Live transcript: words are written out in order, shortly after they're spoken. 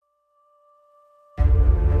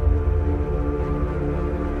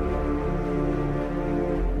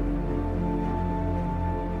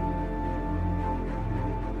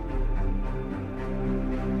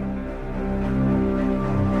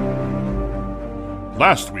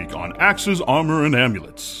Last week on Axes, Armor, and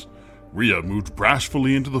Amulets, Rhea moved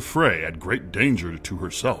bashfully into the fray at great danger to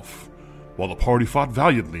herself. While the party fought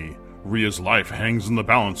valiantly, Rhea's life hangs in the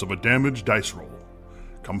balance of a damaged dice roll.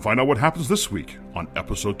 Come find out what happens this week on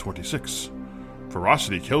episode 26.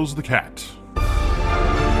 Ferocity Kills the Cat.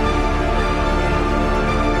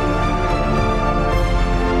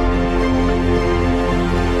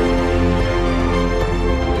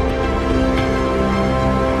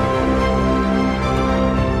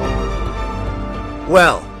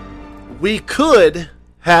 Well, we could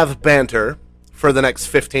have banter for the next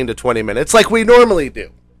 15 to 20 minutes like we normally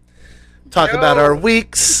do. Talk about our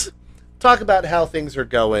weeks, talk about how things are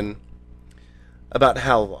going, about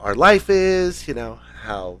how our life is,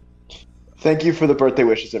 how... Thank you for the birthday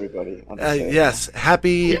wishes, everybody. Yes,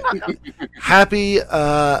 happy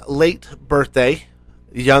late birthday,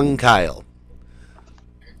 young Kyle.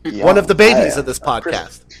 Yeah, one of the babies of this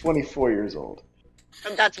podcast. 24 years old.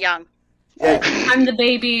 That's young. I'm the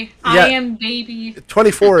baby. Yeah. I am baby.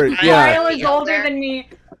 24, yeah. Kyle is older than me.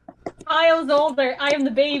 Kyle's older. I am the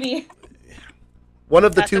baby. One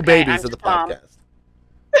of the That's two okay, babies I'm of the mom. podcast.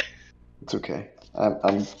 It's okay.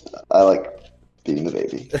 I like being the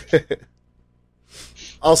baby.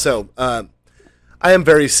 Also, I am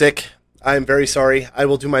very sick. I am very sorry. I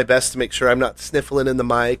will do my best to make sure I'm not sniffling in the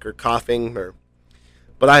mic or coughing,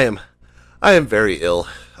 but I am very ill.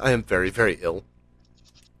 I am very, very ill.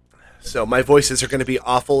 So my voices are going to be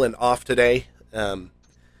awful and off today.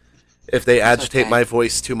 If they agitate my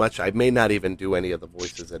voice too much, I may not even do any of the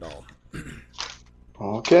voices at all.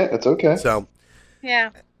 Okay, it's okay. So, Yeah.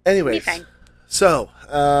 anyways, Be fine. so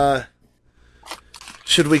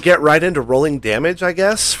should we get right into rolling damage? I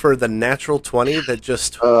guess for the natural 20 that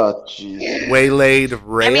just Jeez. waylaid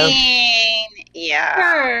Rhea. I mean, yeah.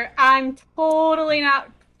 Sure. I'm totally not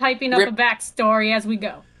typing up a backstory as we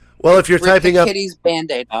go. Well, if you're Rip typing the up kitty's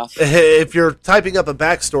Band-Aid off. If you're typing up a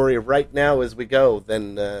backstory right now as we go,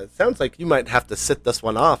 then it sounds like you might have to sit this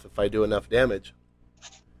one off if I do enough damage.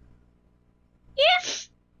 Yeah.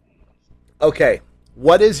 Okay,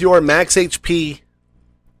 what is your max HP?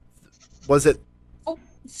 Was it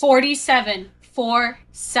 47.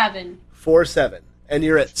 4-7. 4-7? And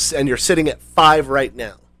you're sitting at 5 right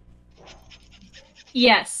now.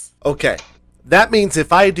 Yes. Okay, that means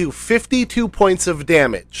if I do 52 points of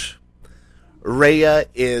damage, Rhea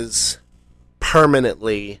is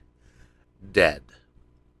permanently dead.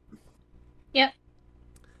 Yep.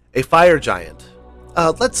 A fire giant.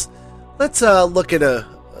 Let's look at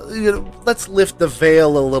let's lift the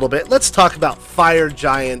veil a little bit. Let's talk about fire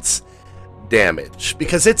giants' damage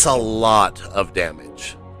because it's a lot of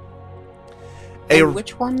damage. And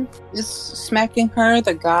which one is smacking her?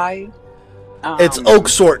 The guy? It's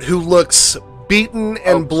Oaksort who looks beaten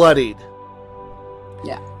and bloodied.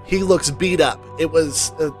 Yeah. He looks beat up. It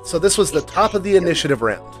was so this was the top of the initiative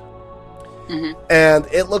round. Mm-hmm. And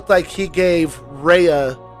it looked like he gave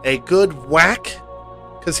Rhea a good whack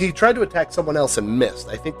because he tried to attack someone else and missed.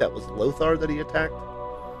 I think that was Lothar that he attacked.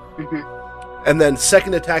 Mm-hmm. And then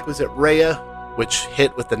second attack was at Rhea, which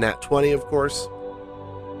hit with the nat 20, of course.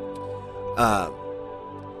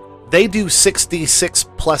 They do 66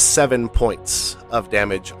 plus 7 points of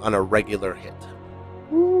damage on a regular hit.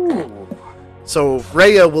 Ooh. So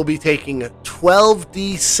Rhea will be taking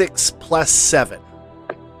 12d6 plus 7.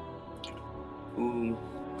 Ooh.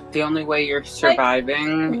 The only way you're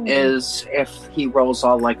surviving is if he rolls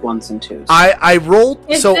all like ones and twos. I rolled,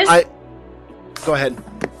 Is so this- I... Go ahead.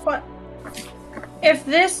 But if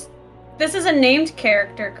this is a named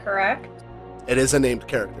character, correct? It is a named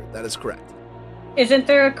character. That is correct. Isn't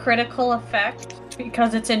there a critical effect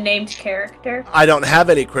because it's a named character? I don't have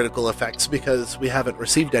any critical effects because we haven't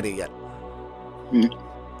received any yet.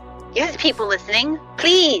 Yes, people listening,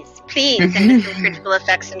 please send us some critical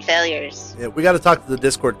effects and failures. Yeah, we got to talk to the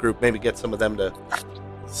Discord group, maybe get some of them to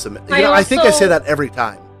submit. I I think I also- say that every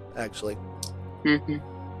time, actually. Mm-hmm.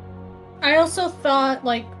 I also thought,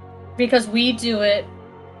 because we do it,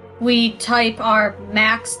 we type our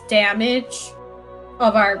max damage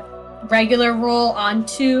of our regular roll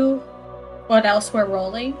onto what else we're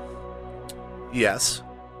rolling. Yes.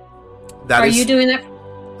 Are you doing that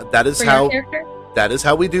That is for how. your character? That is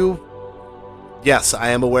how we do. Yes, I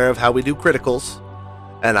am aware of how we do criticals,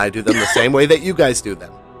 and I do them the same way that you guys do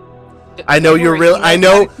them. I know you're real. I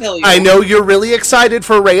know you're really excited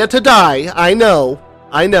for Rhea to die. I know.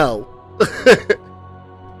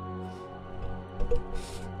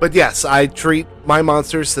 But yes, I treat my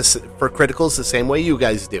monsters for criticals the same way you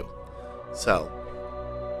guys do. So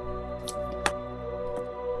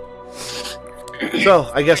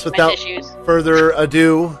I guess My without tissues. further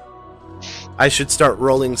ado, I should start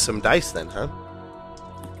rolling some dice then, huh?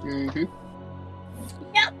 Mm-hmm.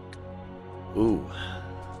 Ooh.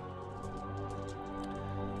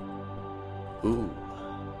 Ooh.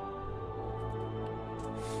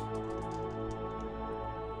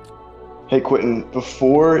 Hey, Quentin,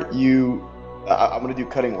 before you... I'm going to do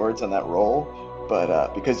cutting words on that roll,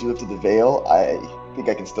 but because you lifted the veil, I think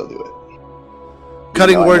I can still do it.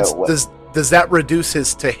 Cutting Even though I words, know what- does that reduce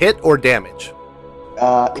his to hit or damage?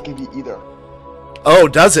 It can be either. Oh,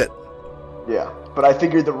 does it? Yeah, but I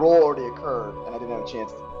figured the roll already occurred, and I didn't have a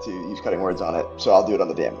chance to use cutting words on it, so I'll do it on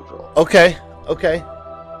the damage roll. Okay.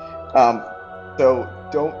 So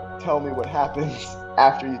don't tell me what happens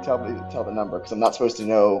after you tell the number, because I'm not supposed to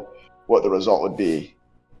know what the result would be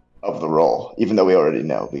of the roll, even though we already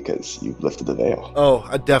know because you lifted the veil. Oh,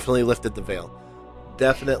 I definitely lifted the veil.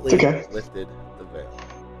 Definitely It's okay. lifted the veil.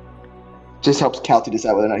 Just helps Cal to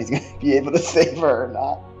decide whether or not he's going to be able to save her or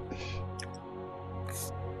not.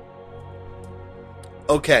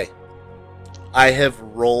 Okay. I have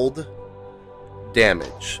rolled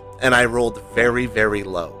damage, and I rolled very, very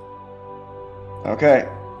low. Okay.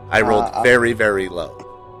 I rolled very, very low.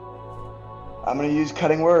 I'm going to use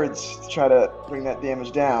cutting words to try to bring that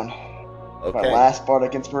damage down. My Okay. last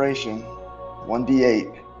bardic inspiration,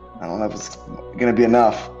 1d8. I don't know if it's going to be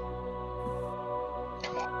enough.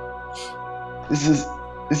 Come on. This is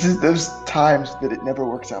those times that it never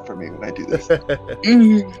works out for me when I do this.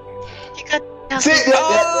 You got See,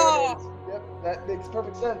 nothing. yep, that makes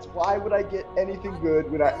perfect sense. Why would I get anything good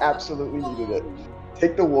when I absolutely needed it?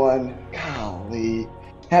 Take the one. Golly,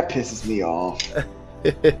 that pisses me off.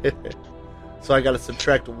 So I got to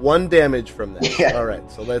subtract 1 damage from that. Yeah. All right,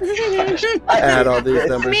 so let's add all these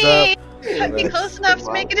numbers Me. up. I'd be close enough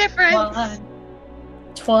to make a difference.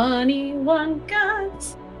 21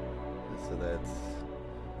 guns. So that's...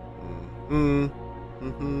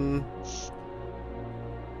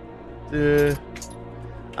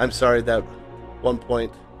 I'm sorry, that 1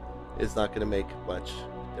 point is not going to make much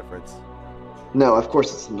difference. No, of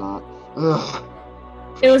course it's not. Ugh.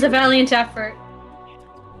 It was a valiant effort.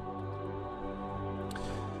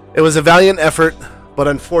 It was a valiant effort, but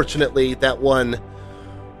unfortunately, that one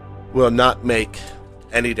will not make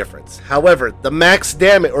any difference. However, the max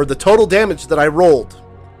damage, or the total damage that I rolled,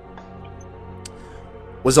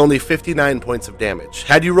 was only 59 points of damage.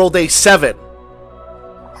 Had you rolled a 7,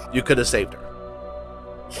 you could have saved her.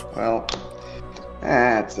 Well,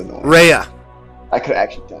 that's annoying. Rhea. I could have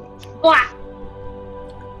actually done it. Blah.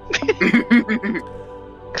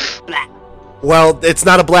 Well, it's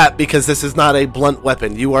not a blat because this is not a blunt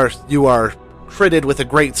weapon. You are critted with a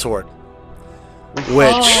greatsword,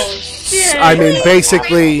 which Oh, shit. I mean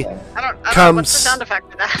basically I don't know what's comes the sound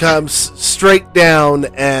effect for that. comes straight down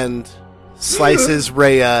and slices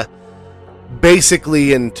Rhea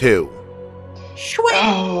basically in 2.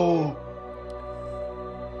 Oh,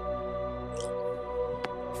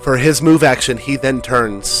 For his move action, he then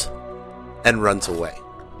turns and runs away.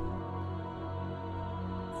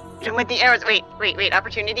 And with the arrows, wait,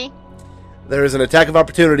 opportunity? There is an attack of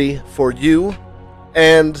opportunity for you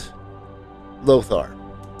and Lothar.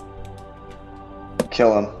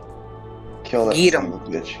 kill him. Kill that Eat son him. of a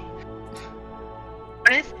bitch.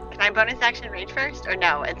 Bonus? Can I bonus action rage first? Or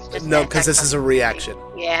no, it's just... No, an because attack this is a opportunity. reaction.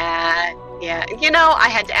 Yeah. You know, I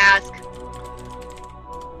had to ask.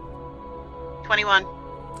 21.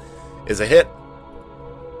 Is a hit.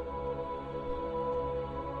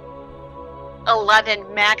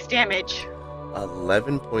 11 max damage.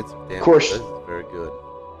 11 points of damage. Of course. This is very good.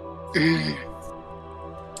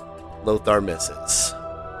 Lothar misses.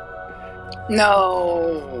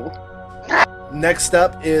 No. Next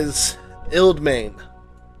up is Ildmane.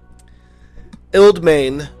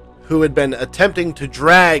 Ildmane, who had been attempting to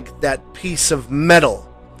drag that piece of metal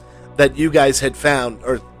that you guys had found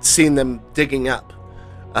or seen them digging up,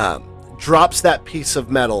 drops that piece of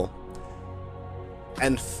metal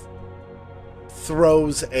and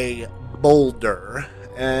throws a boulder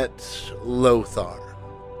at Lothar.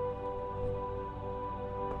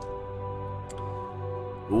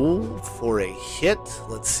 Ooh, for a hit.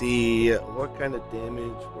 Let's see what kind of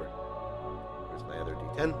damage. Where's my other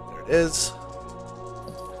D10? There it is.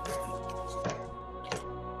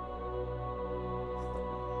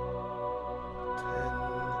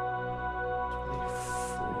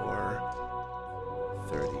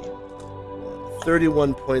 $10, 24,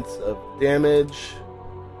 31 points of damage.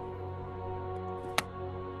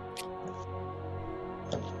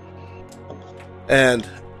 And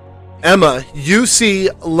Emma, you see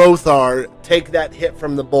Lothar take that hit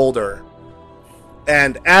from the boulder.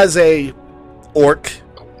 And as a orc,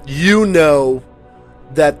 you know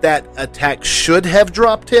that that attack should have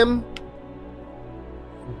dropped him,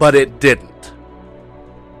 but it didn't.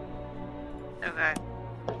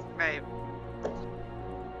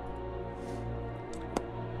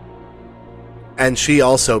 And she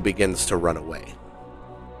also begins to run away,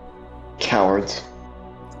 Cowards.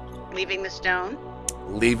 Leaving the stone.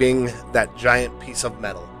 leaving that giant piece of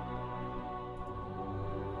metal.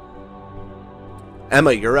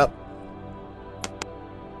 Emma, you're up.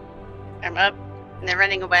 I'm up. And they're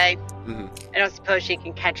running away. Mm-hmm. I don't suppose she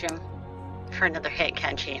can catch him for another hit,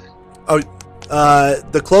 can she?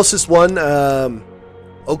 The closest one,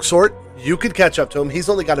 Oaksort, you could catch up to him. He's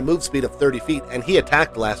only got a move speed of 30 feet, and he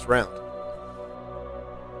attacked last round.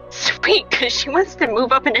 Sweet, because she wants to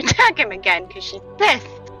move up and attack him again, because she's pissed.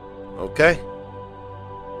 Okay.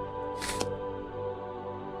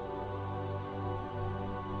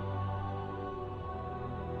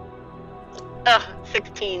 Ugh,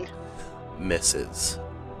 16. Misses.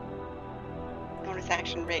 Bonus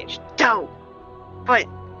action rage. Dope! But,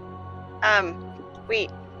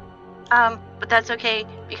 wait. But that's okay,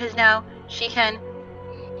 because now she can...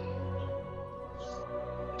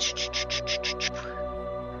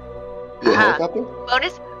 The Ah. helicopter?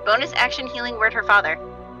 Bonus action healing word her father.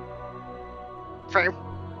 For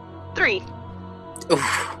 3.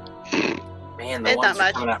 Oof. Man, the It's ones not are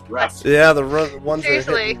much. coming out rough. Yeah, the ones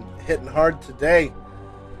Seriously. are hitting hard today.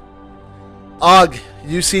 Og,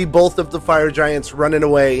 you see both of the fire giants running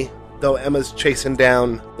away, though Emma's chasing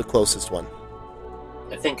down the closest one.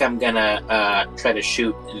 I think I'm gonna try to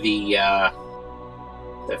shoot the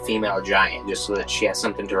female giant just so that she has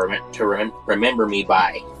something to remember me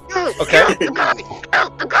by. Okay. Kill the guy! Kill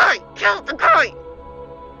the guy! Kill the guy!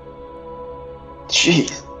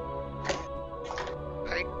 Jeez.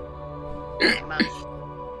 Right. Okay, Mom.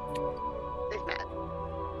 He's mad.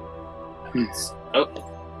 Oh.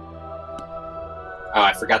 Oh,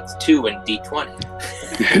 I forgot the 2 in D20.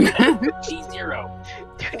 D0.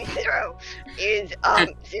 20 is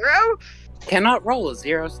 0. Cannot roll a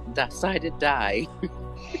zero-sided die.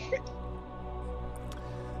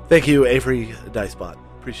 Thank you, Avery Dicebot.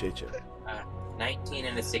 Appreciate you. 19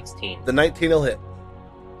 and a 16. The 19 will hit.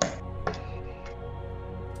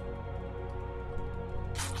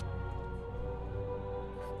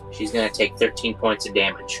 She's gonna take 13 points of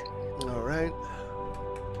damage. All right.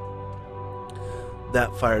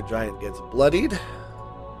 That fire giant gets bloodied.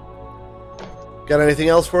 Got anything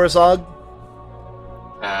else for us, Og?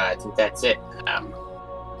 I think that's it. I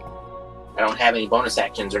don't have any bonus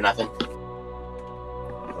actions or nothing.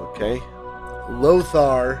 Okay.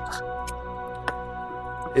 Lothar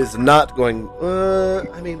is not going... would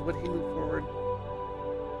he move forward?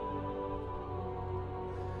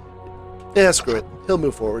 Yeah, screw it. He'll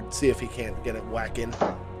move forward, see if he can't get it whack in.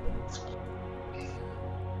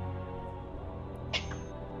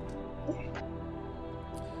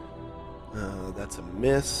 That's a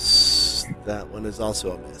miss. That one is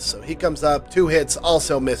also a miss. So he comes up, 2 hits,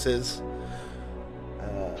 also misses.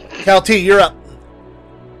 Cal T, you're up.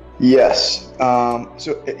 Yes.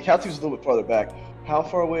 So Kaltu's a little bit farther back. How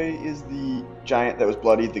far away is the giant that was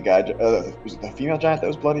bloodied? The guy, was it the female giant that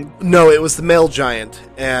was bloodied? No, it was the male giant,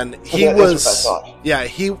 and he Okay, was. that's what I thought. Yeah,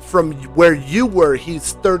 he from where you were.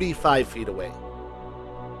 He's 35 feet away.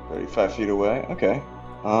 35 feet away. Okay.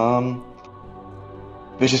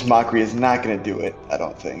 Vicious Mockery is not going to do it, I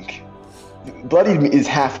don't think. Bloodied is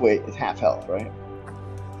halfway, is half health, right?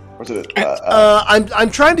 Or is it?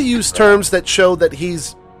 I'm trying to use terms that show that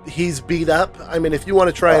he's beat up. I mean, if you want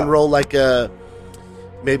to try and roll like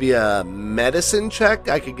maybe a medicine check,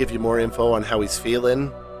 I could give you more info on how he's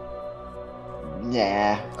feeling.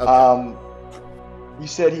 Yeah. Okay. You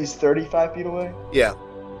said he's 35 feet away? Yeah.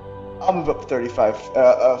 I'll move up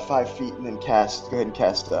 5 feet and then go ahead and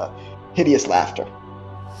cast Hideous Laughter.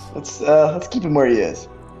 Let's keep him where he is.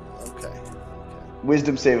 Okay.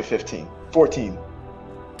 Wisdom save of 15. 14.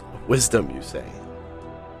 Wisdom, you say?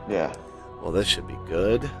 Yeah. Well, this should be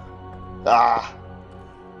good. Ah.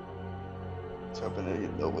 Let's hoping to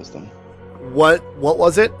get no wisdom. What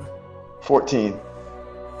was it? 14.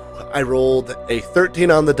 I rolled a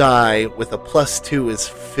 13 on the die with a +2 is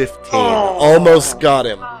 15. Almost got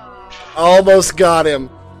him. Almost got him.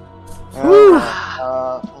 Whew.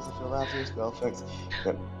 Pulls the field after spell effects.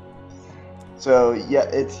 Good. So yeah,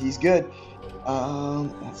 he's good.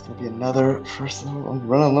 That's gonna be another first level. I'm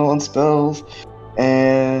running low on spells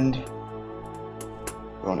and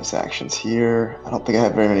bonus actions here. I don't think I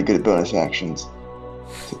have very many good bonus actions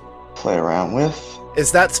to play around with.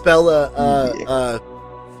 Is that spell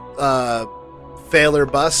fail or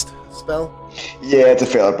bust spell? Yeah, it's a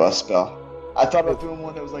fail or bust spell. I thought about doing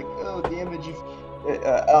one that was like, oh, damage.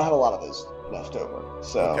 I'll have a lot of those left over.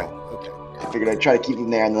 So Okay. I figured I'd try to keep them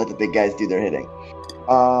there and let the big guys do their hitting.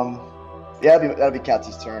 Yeah, that'll be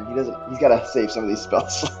Kalti's turn. He's got to save some of these spell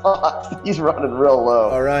slots. He's running real low.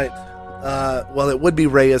 All right. Well, it would be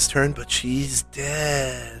Rhea's turn, but she's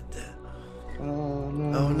dead. Oh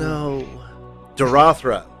no. Oh no.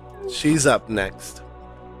 Dorothra, she's up next.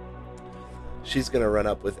 She's going to run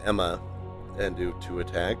up with Emma and do 2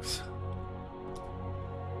 attacks.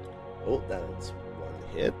 Oh, that's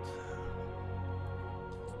 1 hit.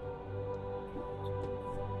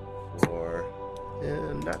 4.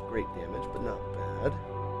 And not great damage, but not bad.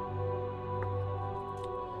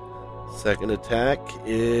 Second attack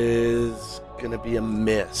is going to be a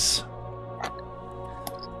miss.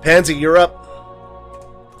 Pansy, you're up.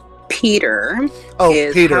 Peter Oh,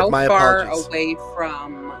 is Peter, how my far apologies. away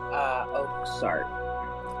from Oaksart?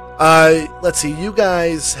 Let's see. You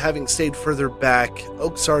guys, having stayed further back,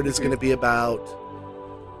 Oaksart is going to be about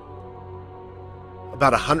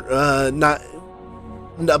 100, not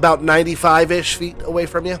about 95-ish feet away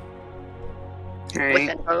from you, All right.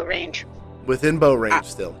 Within bow range. within bow range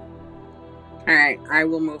still. All right. I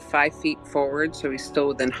will move 5 feet forward, so he's still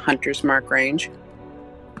within Hunter's Mark range.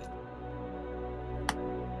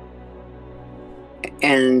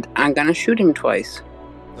 And I'm gonna shoot him twice.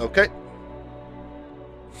 Okay,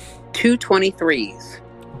 2 23s.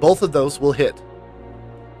 both of those will hit.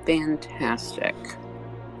 Fantastic.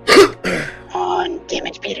 On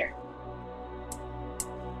damage, Peter.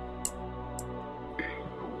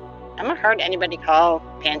 I haven't heard anybody call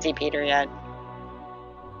Pansy Peter yet.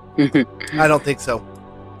 I don't think so.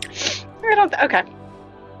 I don't. Okay.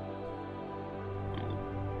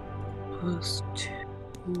 Plus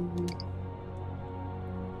 2.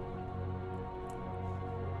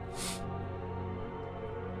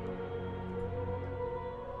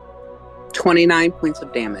 29 points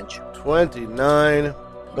of damage. 29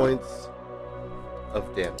 points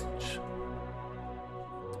of damage.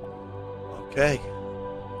 Okay.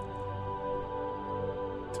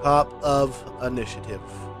 Top of initiative.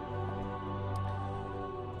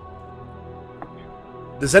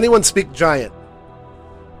 Does anyone speak giant?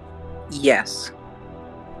 Yes.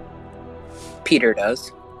 Peter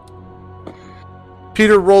does.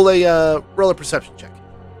 Peter, roll a perception check.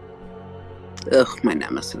 Ugh, my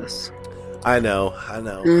nemesis. I know.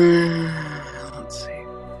 Let's see.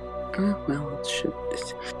 Well, it should.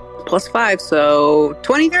 Plus 5, so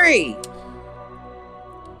 23.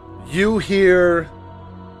 You hear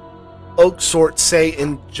Oaksort say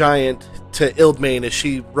in giant to Ildmain as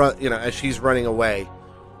as she's running away.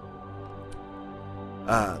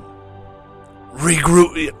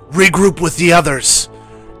 Regroup with the others.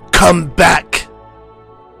 Come back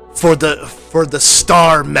for the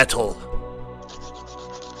star metal.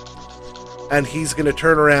 And he's going to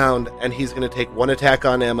turn around and he's going to take 1 attack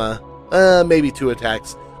on Emma. Maybe 2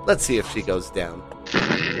 attacks. Let's see if she goes down.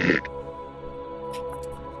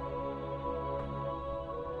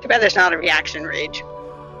 Too bad there's not a reaction rage.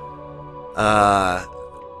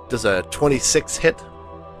 Does a 26 hit?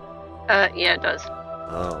 Yeah, it does.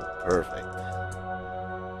 Oh, perfect.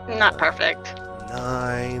 Not perfect.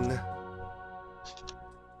 9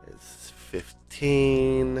 is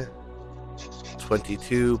 15.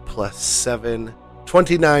 22 plus 7.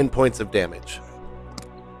 29 points of damage.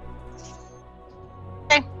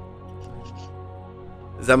 Okay.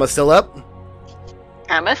 Is Emma still up?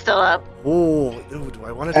 Emma's still up. Oh, do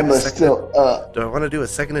I want to do Emma's still up. Do I want to do a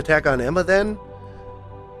second attack on Emma then?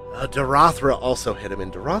 Dorothra also hit him,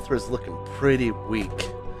 and Dorothra's looking pretty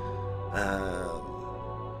weak.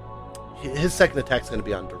 His second attack's going to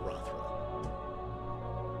be on Dorothra.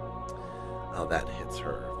 Oh, that hits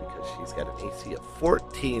her because she's got an AC of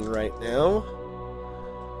 14 right now.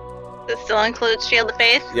 This still includes Shield of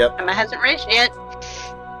Faith? Yep. Emma hasn't raged yet.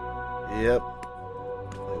 Yep.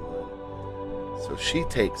 21. So she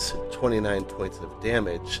takes 29 points of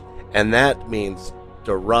damage, and that means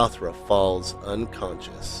Dorothra falls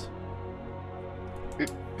unconscious.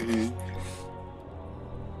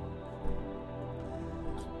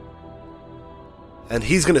 And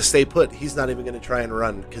he's going to stay put. He's not even going to try and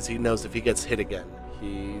run because he knows if he gets hit again,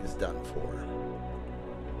 he's done for.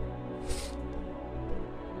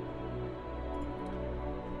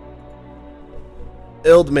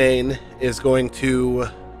 Ildmain is going to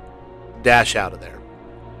dash out of there.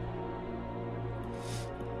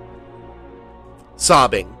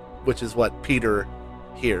 Sobbing, which is what Peter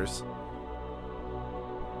hears.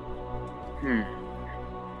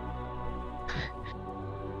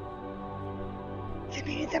 That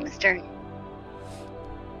means Emma's turn.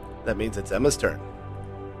 That means it's Emma's turn.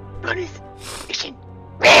 Bonus action.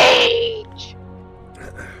 Rage!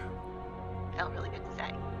 Felt really good to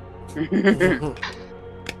say.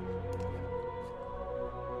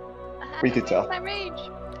 We could tell. My rage.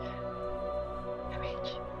 My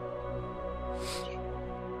rage.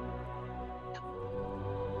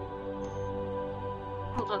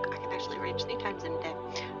 look, I can actually rage 3 times in a day.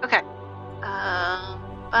 Okay.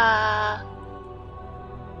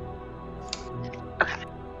 Okay.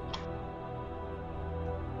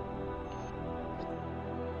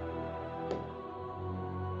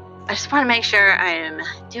 I just want to make sure I'm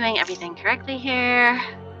doing everything correctly here.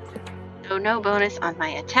 No bonus on my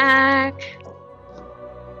attack.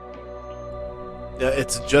 Yeah,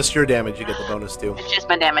 it's just your damage you get the bonus to. It's just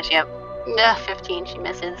my damage, yep. 15, she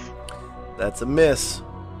misses. That's a miss.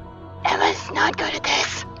 Emma's not good at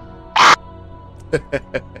this.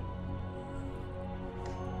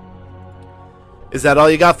 Is that all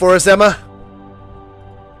you got for us, Emma?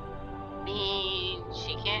 I mean,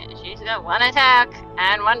 she's got 1 attack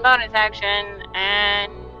and 1 bonus action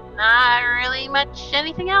and not really much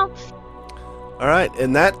anything else. All right,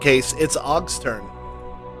 in that case, it's Og's turn.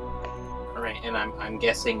 All right, and I'm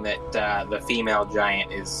guessing that the female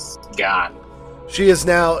giant is gone. She is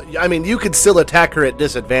now... I mean, you could still attack her at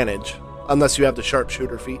disadvantage, unless you have the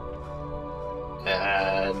sharpshooter feat.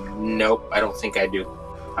 Nope, I don't think I do.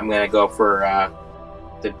 I'm gonna go for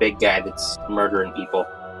the big guy that's murdering people.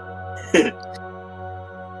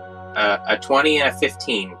 A 20 and a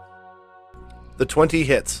 15. The 20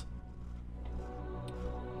 hits.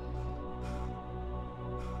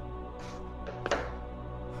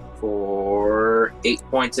 For 8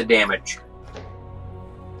 points of damage.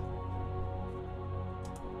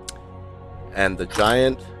 And the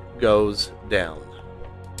giant goes down.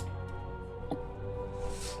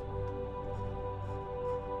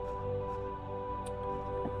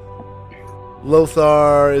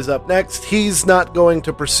 Lothar is up next. He's not going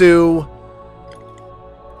to pursue.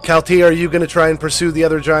 Kalti, are you going to try and pursue the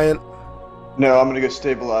other giant? No, I'm gonna go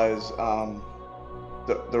stabilize the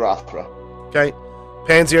Rothra. Okay.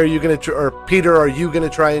 Pansy, are you going to... or Peter, are you going to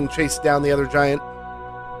try and chase down the other giant?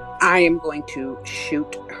 I am going to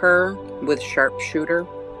shoot her with sharpshooter.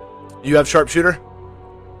 You have sharpshooter?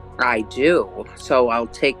 I do. So I'll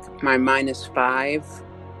take my -5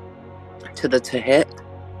 to hit.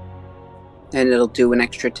 And it'll do an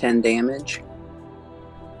extra 10 damage.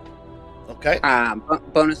 Okay.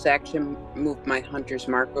 Bonus action, move my hunter's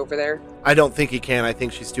mark over there. I don't think he can. I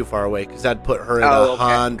think she's too far away, because that'd put her at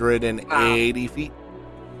 180 feet.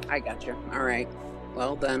 I got you. All right.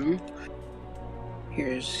 Well, then,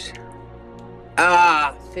 here's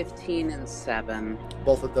 15 and 7.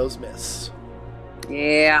 Both of those miss.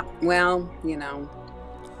 Yeah. Well, you know.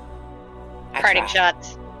 Parting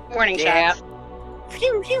shots. Warning shots.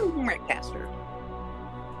 Phew, phew, right past her.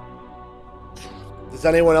 Does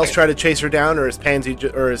anyone else try to chase her down, or is Pansy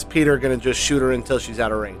or is Peter going to just shoot her until she's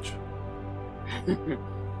out of range?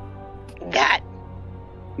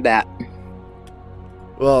 That.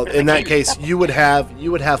 Well, in that case, you would have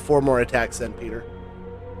 4 more attacks then, Peter.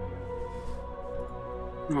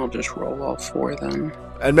 I'll just roll all 4 then.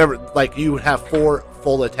 And remember, like, you would have 4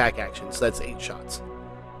 full attack actions. So that's 8 shots.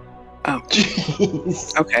 Oh,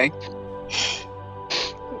 Jeez. okay.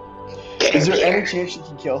 Is there any chance she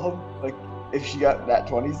can kill him? Like, if she got nat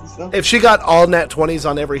 20s and stuff? If she got all nat 20s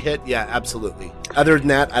on every hit, yeah, absolutely. Other than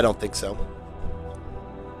that, I don't think so.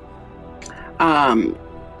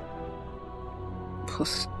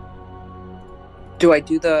 Plus, do I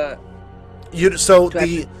do the?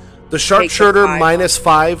 The sharpshooter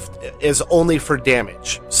 -5 is only for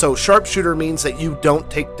damage. So sharpshooter means that you don't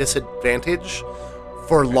take disadvantage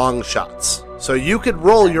for long shots. So you could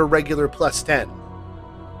roll your regular +10.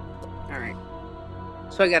 All right.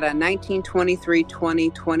 So I got a 19, 23, 20,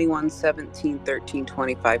 21, 17, 13,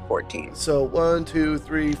 25, 14. So 1, 2,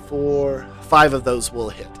 3, 4, 5 of those will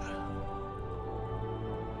hit.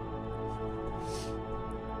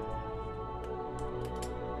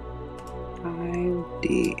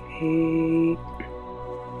 D8.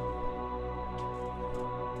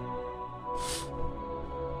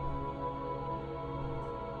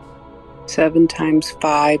 Seven times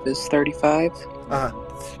 5 is 35.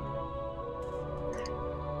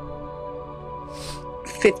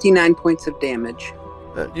 59 points of damage.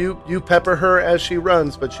 You pepper her as she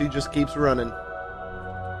runs, but she just keeps running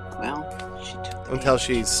Well, she took the until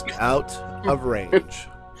she's out of range.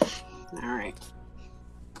 All right.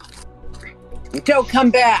 Don't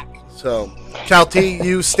come back. So, Kalti,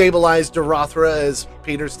 you stabilize Dorothra as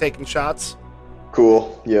Peter's taking shots.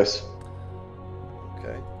 Cool, yes.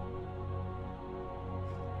 Okay.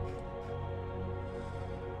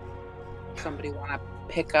 Somebody want to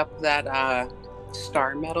pick up that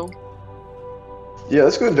star medal? Yeah,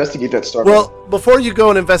 let's go investigate that star. Well, before you go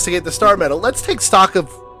and investigate the star medal, let's take stock of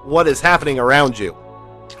what is happening around you.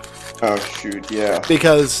 Oh, shoot, yeah.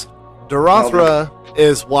 Because Dorothra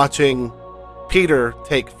is watching Peter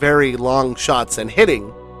take very long shots and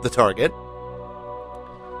hitting the target.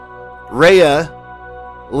 Rhea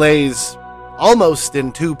lays almost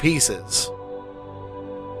in two pieces,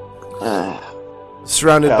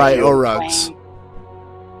 surrounded by Orugs.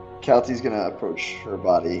 Kalti's gonna approach her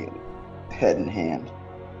body, head in hand.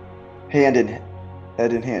 Head in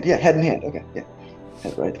hand. Yeah, head in hand. Okay, yeah.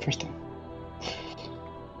 Head right the first time.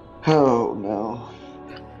 Oh, no.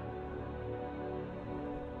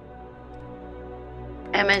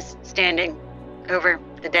 Emma's standing over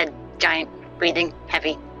the dead giant, breathing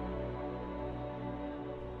heavy.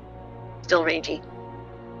 Still ragey.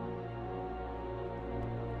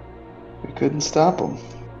 We couldn't stop him.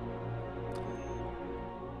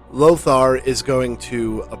 Lothar is going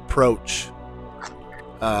to approach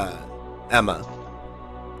Emma.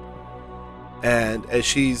 And as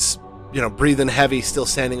she's, breathing heavy, still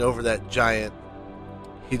standing over that giant,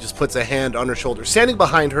 he just puts a hand on her shoulder, standing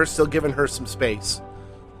behind her, still giving her some space.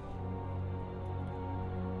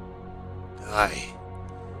 Aye,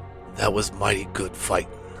 that was mighty good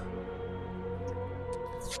fighting.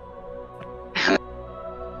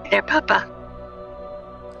 There, Papa.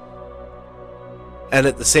 And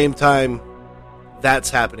at the same time that's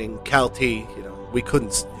happening, Kalti,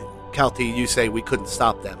 Kalti, you say we couldn't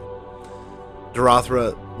stop them.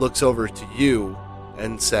 Darathra looks over to you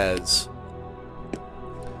and says,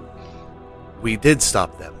 we did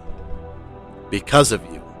stop them because of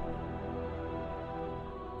you.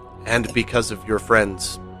 And because of your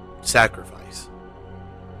friend's sacrifice.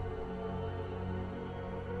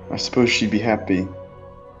 I suppose she'd be happy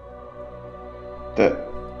that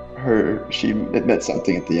it meant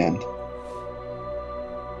something at the end.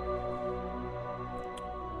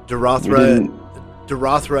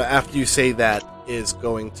 Darathra, after you say that, is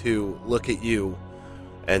going to look at you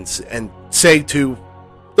and say to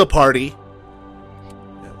the party,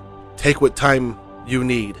 take what time you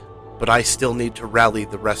need, but I still need to rally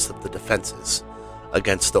the rest of the defenses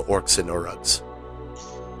against the orcs and Urugs.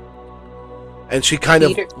 And she kind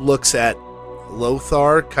of looks at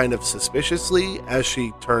Lothar kind of suspiciously as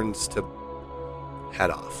she turns to head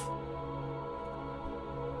off.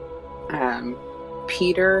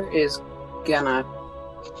 Peter is gonna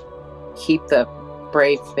keep the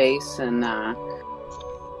brave face and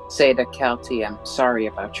say to Kalti, I'm sorry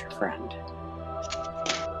about your friend.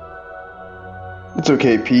 It's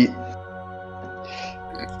okay, Pete.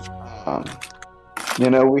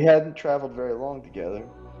 We hadn't traveled very long together,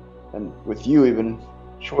 and with you even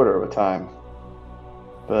shorter of a time.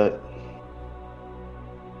 But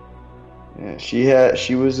yeah,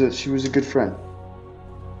 she was a good friend.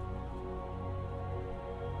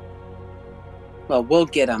 Well, we'll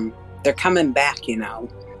get them. They're coming back,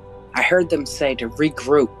 I heard them say to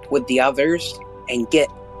regroup with the others and get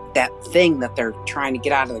that thing that they're trying to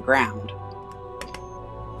get out of the ground.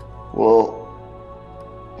 Well,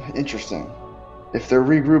 interesting. If they're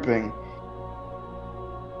regrouping,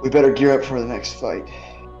 we better gear up for the next fight.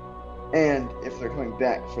 And if they're coming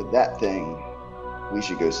back for that thing, we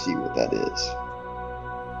should go see what that is.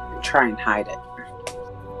 Try and hide it.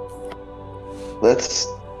 Let's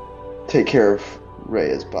take care of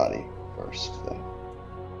Rhea's body first, though.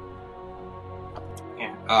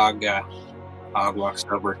 Yeah, Og walks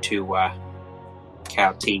over to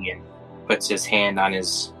Kalti and puts his hand on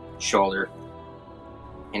his shoulder,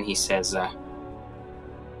 and he says,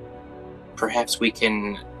 perhaps we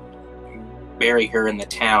can bury her in the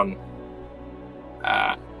town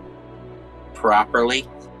properly.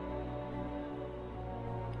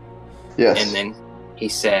 Yes. And then he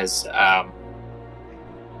says,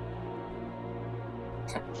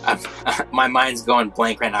 my mind's going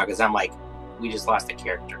blank right now because I'm like, we just lost a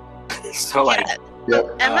character. So like,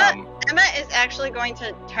 yep. Emma is actually going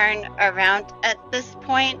to turn around at this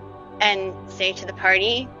point and say to the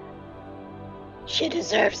party, she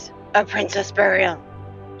deserves a princess burial.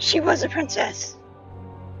 She was a princess.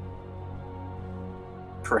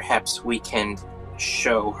 Perhaps we can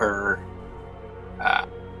show her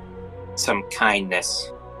some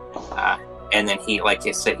kindness. And then he, like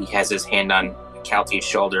I said, he has his hand on Kalti's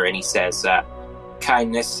shoulder and he says,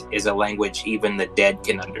 kindness is a language even the dead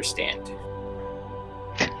can understand.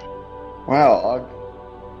 Wow, Og.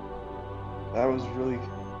 That was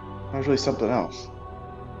really something else.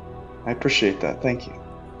 I appreciate that. Thank you.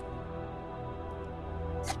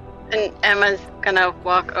 And Emma's gonna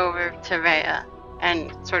walk over to Rhea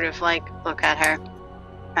and sort of look at her.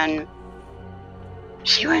 And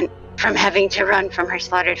she went from having to run from her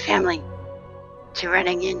slaughtered family to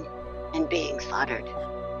running in and being slaughtered.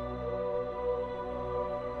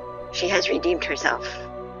 She has redeemed herself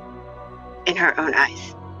in her own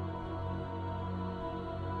eyes.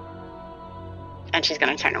 And she's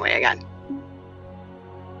gonna turn away again.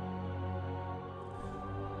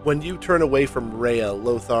 When you turn away from Rhea,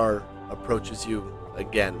 Lothar approaches you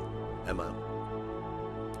again, Emma,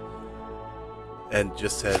 and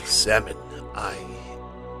just says, Salmon,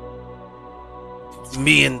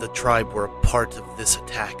 me and the tribe were a part of this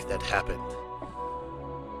attack that happened.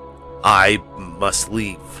 I must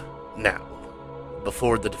leave now,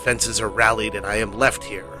 before the defenses are rallied and I am left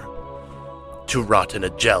here to rot in a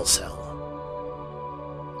jail cell.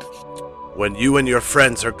 When you and your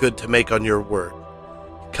friends are good to make on your word,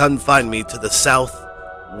 come find me to the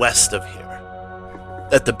southwest of here,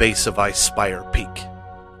 at the base of Ice Spire Peak.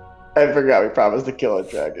 I forgot we promised to kill a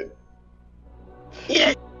dragon.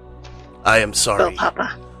 Yeah. I am sorry Go,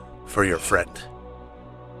 Papa. for your friend.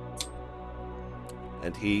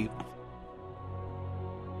 And he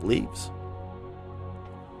leaves.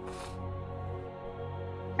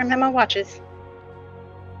 And Emma watches.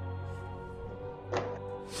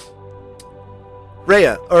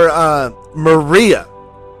 Rhea, or Maria,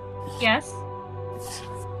 Yes?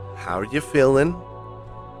 how are you feeling?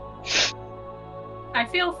 I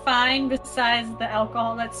feel fine besides the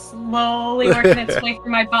alcohol that's slowly working its way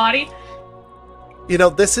through my body. You know,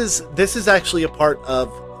 this is actually a part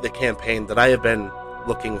of the campaign that I have been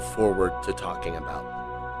looking forward to talking about.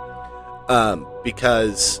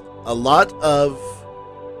 Because a lot of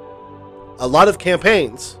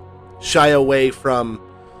campaigns shy away from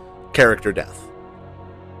character death.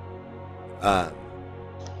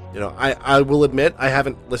 You know, I will admit I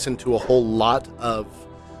haven't listened to a whole lot of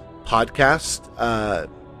podcasts,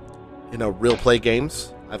 real play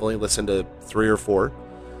games. I've only listened to 3 or 4,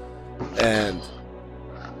 and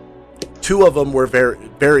 2 of them were very,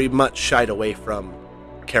 very much shied away from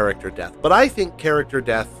character death. But I think character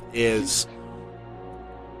death is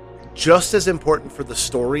just as important for the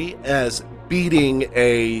story as beating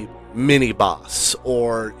a mini boss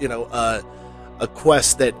or, a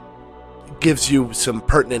quest that gives you some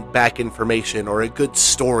pertinent back information or a good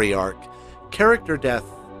story arc. Character death,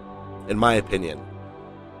 in my opinion,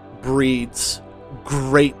 breeds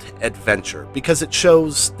great adventure because it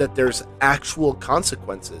shows that there's actual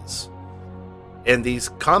consequences in these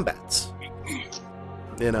combats.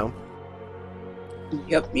 You know?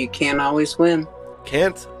 Yep, you can't always win.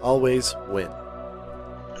 Can't always win.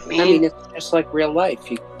 I mean, it's just like real life.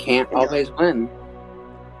 You can't always win.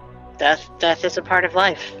 Death is a part of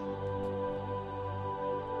life.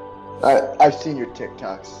 I've seen your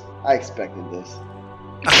TikToks. I expected this.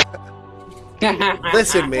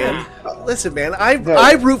 Listen, man.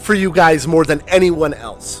 I root for you guys more than anyone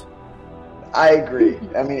else. I agree.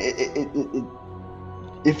 I mean,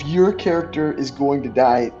 if your character is going to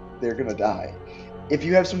die, they're going to die. If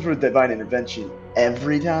you have some sort of divine intervention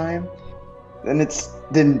every time, then it's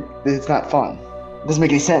not fun. It doesn't make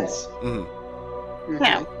any sense. Mm-hmm.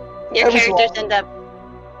 No. Your characters end up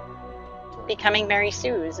becoming Mary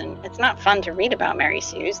Sue's, and it's not fun to read about Mary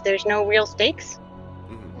Sue's. There's no real stakes.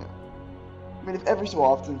 I mean, if every so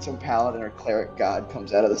often some paladin or cleric god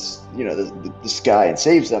comes out of the sky and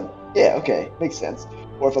saves them, yeah, okay, makes sense.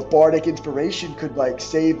 Or if a bardic inspiration could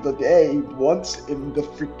save the day once in the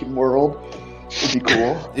freaking world, it'd be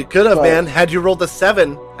cool. You could have, man. Had you rolled a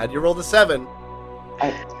 7.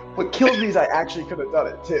 What kills me is I actually could have done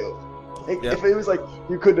it too. If it was like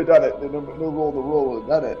you couldn't have done it, then no roll the rule would have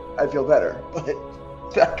done it, I'd feel better. But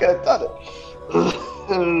I could have done it.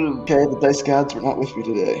 Okay, the dice gods were not with me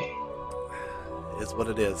today. Is what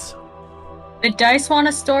it is. The dice want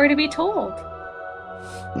a story to be told.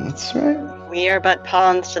 That's right. We are but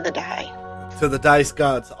pawns to the die. To the dice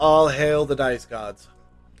gods. All hail the dice gods.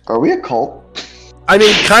 Are we a cult? I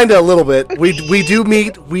mean, kind of a little bit. We do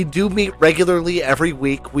meet regularly every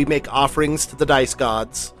week. We make offerings to the dice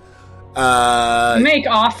gods. Make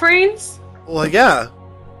offerings? Well, yeah.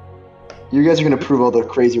 You guys are going to prove all the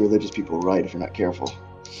crazy religious people right if you're not careful.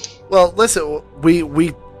 Well, listen,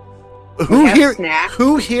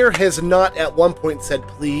 who here has not at one point said,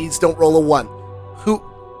 please don't roll a 1?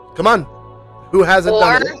 Come on. Who hasn't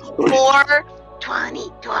done it? 4,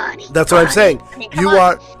 20. That's what I'm saying.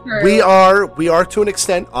 We are to an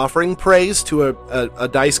extent offering praise to a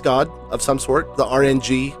dice god of some sort, the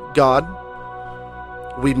RNG god.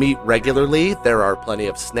 We meet regularly. There are plenty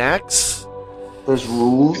of snacks. There's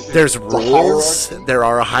rules. There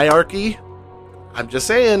are a hierarchy. I'm just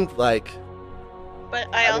saying, But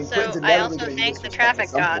I also thank the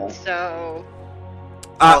traffic gods, so...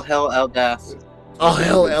 All hell Eldath. All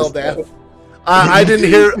hell Eldath. I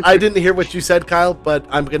didn't hear what you said, Kyle, but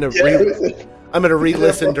I'm gonna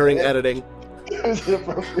re-listen during editing. It was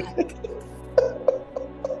inappropriate.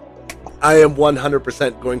 I am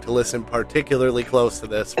 100% going to listen particularly close to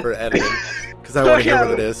this for editing because I want to hear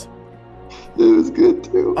what it is. It was good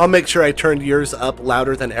too. I'll make sure I turned yours up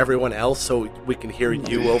louder than everyone else so we can hear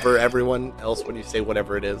you over everyone else when you say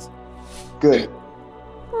whatever it is. Good.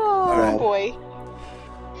 Oh, Alright. boy.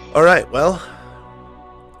 All right, well,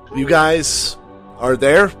 you guys are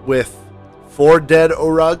there with 4 dead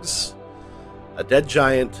Orugs, a dead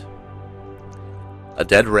giant, a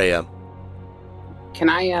dead Rhea. Can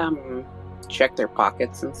I check their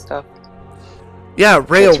pockets and stuff? Yeah,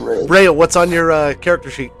 That's rude. Rhea, what's on your character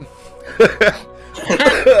sheet? Pretty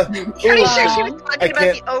sure she was I talking about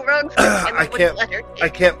can't- the Orugs. I can't- I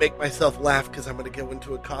can't make myself laugh because I'm going to go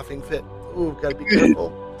into a coughing fit. Ooh, gotta be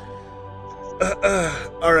careful.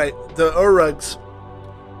 All right, the Orugs.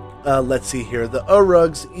 Let's see here. The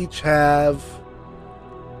Orugs each have.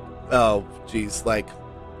 Oh, geez, like.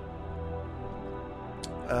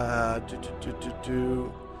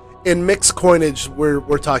 In mixed coinage,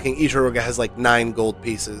 we're talking each Orug has like 9 gold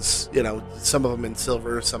pieces. You know, some of them in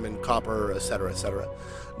silver, some in copper, etc., etc.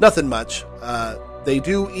 Nothing much. They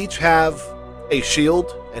do each have a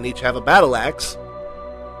shield and each have a battle axe.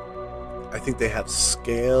 I think they have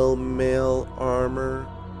scale mail armor.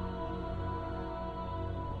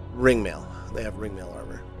 Ring mail. They have ring mail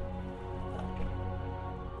armor.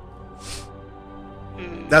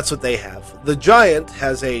 That's what they have. The giant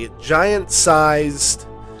has a giant-sized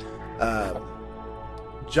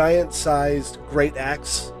great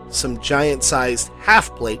axe, some giant-sized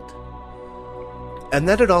half plate, and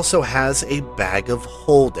then it also has a bag of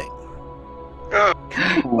holding.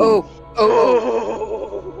 Oh.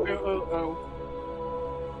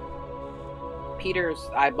 Peter's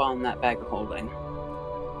eyeballing that bag of holding.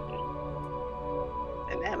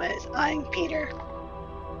 And Emma is eyeing Peter.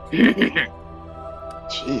 Jeez,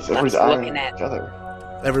 everybody's Let's eyeing looking at- each other.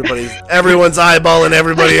 Everyone's eyeballing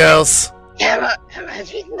everybody else.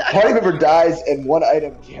 Emma's been Party member dies and one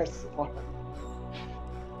item cares.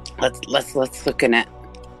 Let's looking at.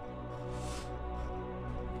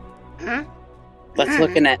 Hmm? Let's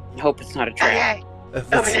looking at. Hope it's not a trap. Okay,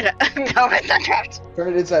 open it up. No, it's not trapped.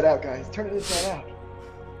 Turn it inside out, guys. Turn it inside out.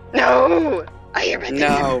 No! I hear bad things.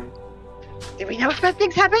 No. Do we know if bad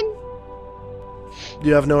things happen?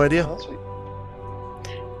 You have no idea. Oh, sweet.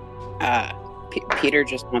 Peter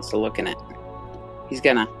just wants to look in it. He's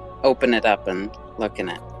gonna open it up and look in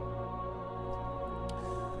it.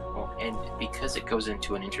 Well, and because it goes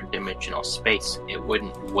into an interdimensional space, it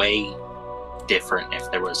wouldn't weigh different if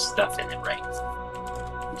there was stuff in it, right?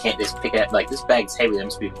 You can't just pick it up like this bag's heavy. That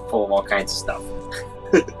must be full of all kinds of stuff.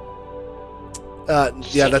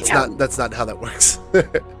 Yeah, that's not how that works.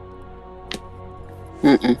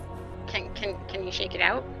 Mm-mm. Can you shake it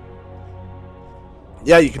out?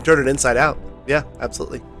 Yeah, you can turn it inside out. Yeah,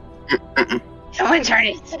 absolutely. Someone turn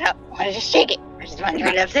it inside out. I want to just shake it. I just want to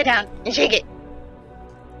turn it upside down and shake it.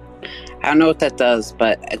 I don't know what that does,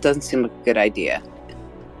 but it doesn't seem like a good idea.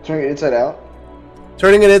 Turn it inside out?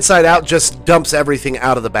 Turning it inside out just dumps everything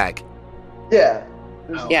out of the bag. Yeah.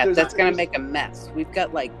 Yeah, that's gonna make a mess. We've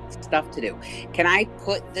got like stuff to do. Can I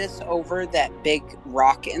put this over that big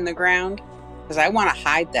rock in the ground? Because I want to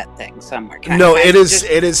hide that thing somewhere. Can I It just-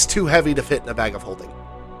 is too heavy to fit in a bag of holding.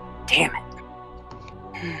 Damn it.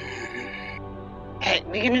 Okay,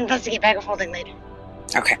 we can investigate bag of holding later.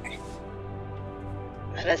 Okay.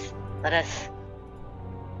 Let us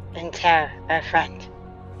inter our friend.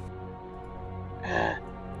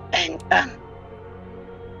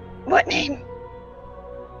 What name?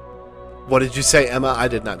 What did you say, Emma? I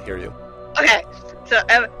did not hear you. Okay, so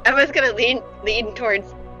Emma's gonna lean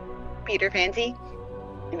towards Peter Fancy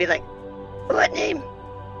and be like, "What name?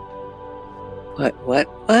 What?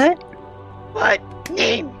 What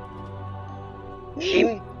name?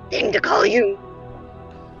 Name to call you,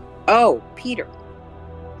 Oh, Peter.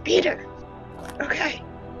 Peter. Okay,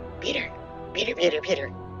 Peter. Peter.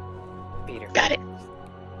 Got it.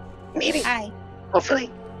 Maybe. Hi.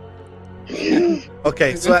 Hopefully.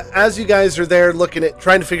 Okay, so as you guys are there looking at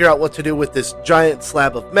trying to figure out what to do with this giant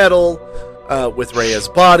slab of metal, with Rhea's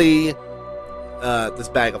body, this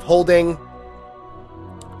bag of holding,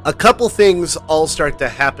 a couple things all start to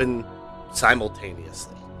happen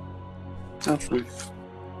simultaneously. Oh, fun.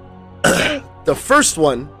 The first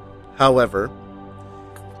one, however,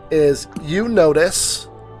 is you notice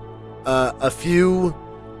a few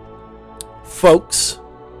folks,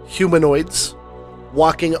 humanoids,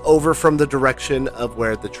 walking over from the direction of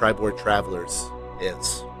where the Tribord Travelers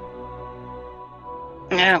is.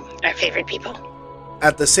 No, our favorite people.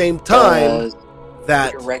 At the same time, Does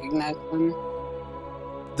that Peter recognize them?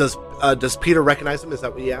 does Peter recognize them? Is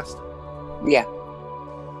that what you asked? Yeah.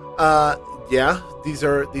 Yeah. These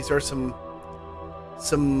are some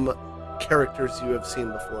characters you have seen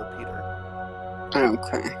before, Peter.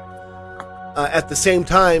 Okay. at the same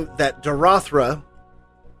time that Dorothra,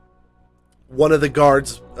 one of the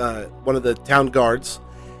guards, one of the town guards,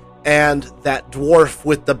 and that dwarf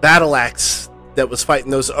with the battle axe that was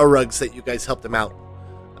fighting those Urugs that you guys helped him out,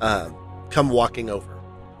 come walking over.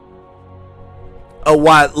 Oh,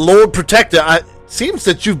 why, Lord Protector, seems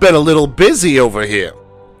that you've been a little busy over here,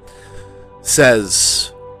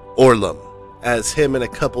 says Orlum, as him and a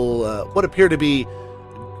couple, what appear to be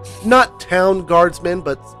not town guardsmen,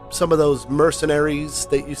 but some of those mercenaries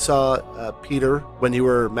that you saw, Peter, when you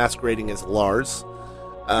were masquerading as Lars,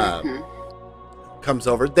 comes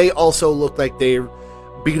over. They also look like they're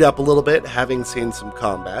beat up a little bit, having seen some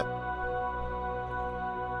combat.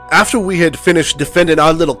 After we had finished defending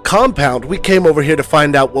our little compound, we came over here to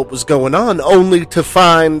find out what was going on, only to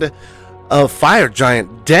find a fire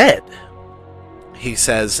giant dead, he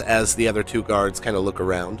says, as the other two guards kind of look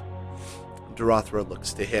around. Dorothra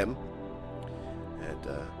looks to him and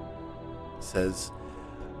says,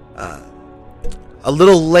 a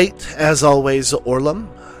little late, as always, Orlum,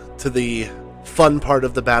 to the fun part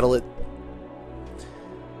of the battle.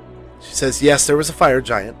 She says, yes, there was a fire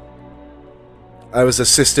giant. I was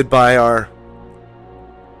assisted by our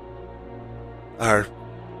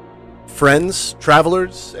friends,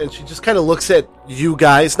 travelers, and she just kind of looks at you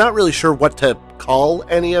guys, not really sure what to call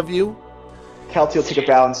any of you. Kelty will take a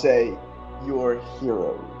bow and say, "You're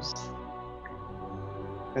heroes."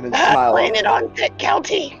 And then smile. Laying it on thick,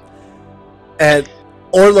 Kelty. And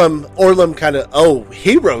Orlum kind of, oh,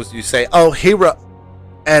 heroes, you say? Oh, hero.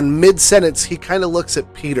 And mid-sentence, he kind of looks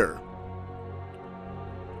at Peter.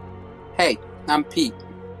 Hey, I'm Pete.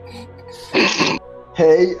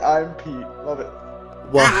 Hey, I'm Pete. Love it.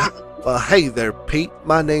 Well, hey there, Pete.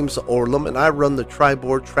 My name's Orlum, and I run the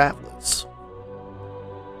Tribord Travelers.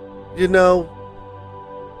 You know,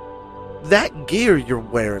 that gear you're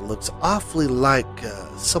wearing looks awfully like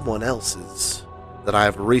someone else's that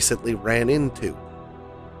I've recently ran into.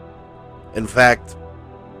 In fact,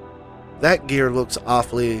 that gear looks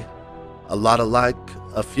awfully a lot alike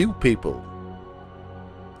a few people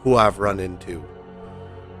who I've run into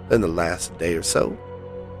in the last day or so.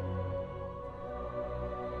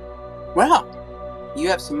 Well, you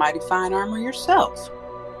have some mighty fine armor yourself.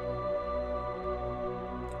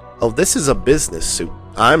 Oh, this is a business suit.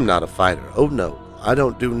 I'm not a fighter. Oh, no. I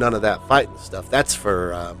don't do none of that fighting stuff. That's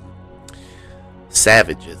for,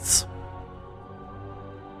 savages.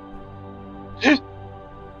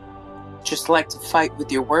 Just like to fight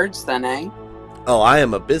with your words, then, eh? Oh, I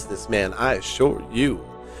am a businessman, I assure you.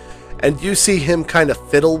 And you see him kind of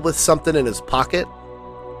fiddle with something in his pocket.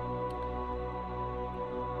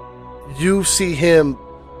 You see him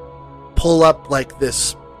pull up like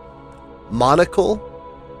this monocle.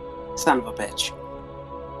 Son of a bitch.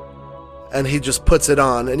 And he just puts it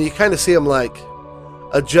on. And you kind of see him like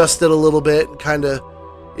adjust it a little bit and kind of,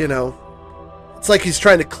 you know, it's like he's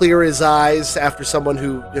trying to clear his eyes after someone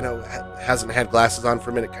who, you know, hasn't had glasses on for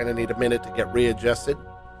a minute, kind of need a minute to get readjusted.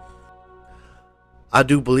 I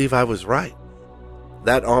do believe I was right.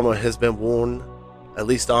 That armor has been worn, at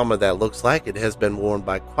least armor that looks like it has been worn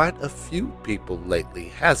by quite a few people lately,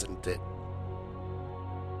 hasn't it?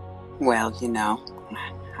 Well, you know,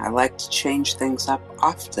 I like to change things up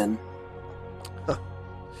often.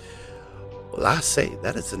 Well, I say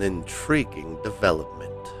that is an intriguing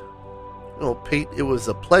development. Oh, Pete, it was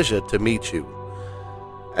a pleasure to meet you.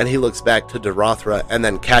 And he looks back to Dorothra and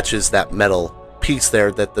then catches that metal piece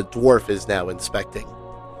there that the dwarf is now inspecting.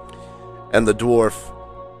 And the dwarf,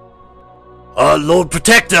 Lord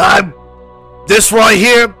Protector, this right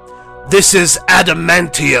here, this is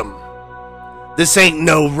adamantium. This ain't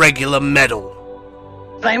no regular metal.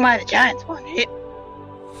 Blame why the Giants won it.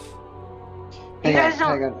 Hang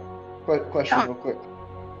on. Question real quick.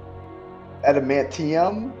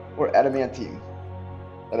 Adamantium or adamantine?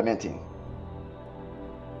 Adamantine.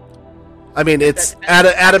 I mean, it's an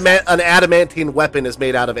adamantine weapon is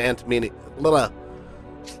made out of adamantine.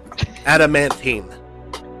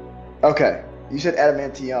 Okay, you said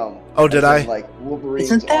adamantium. Oh, did I? Like Wolverine.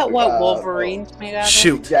 Isn't that what Wolverine's made out of?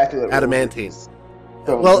 Shoot, exactly what adamantine. So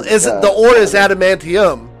Well, isn't the ore is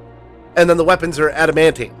adamantium, and then the weapons are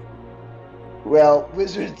adamantine. Well,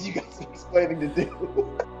 wizards, you guys are explaining to do.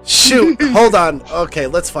 Shoot, hold on. Okay,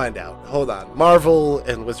 let's find out. Hold on. Marvel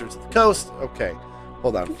and Wizards of the Coast. Okay,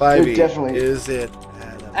 hold on. 5e. Definitely. Is it?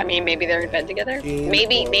 I mean, maybe they're in bed together.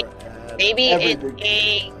 Maybe It's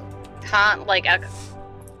a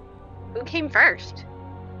who came first?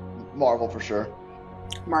 Marvel for sure.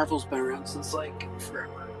 Marvel's been around since, like, forever.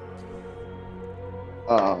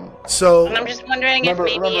 So And I'm just wondering if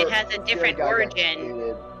maybe it has a different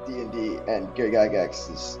origin. D&D and Gary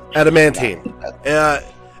Gygax is adamantine.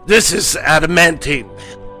 This is adamantine.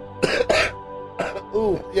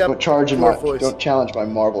 Ooh, yeah. Don't challenge my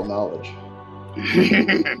Marvel knowledge.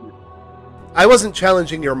 I wasn't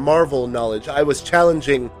challenging your Marvel knowledge. I was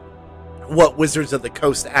challenging what Wizards of the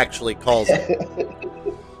Coast actually calls it.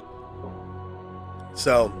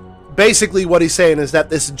 So, basically what he's saying is that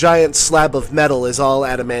this giant slab of metal is all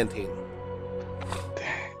adamantine.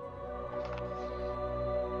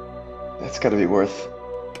 That's got to be worth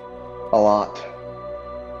a lot.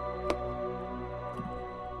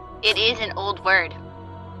 It is an old word.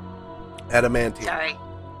 Adamantine. Sorry.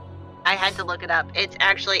 I had to look it up. It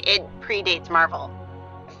predates Marvel.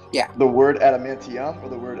 The word adamantium or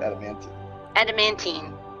the word adamantine?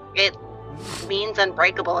 Adamantine. It means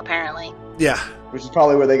unbreakable, apparently. Yeah. Which is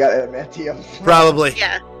probably where they got adamantium from. Probably.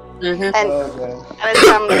 Yeah. Mm-hmm. And it's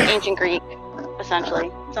from ancient Greek,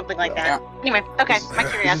 essentially. Something like that. Anyway, okay. My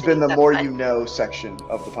curiosity. This has been the more you know section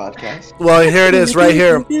of the podcast. Well, here it is right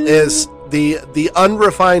here. Is the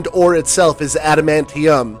unrefined ore itself is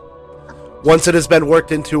adamantium. Once it has been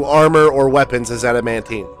worked into armor or weapons as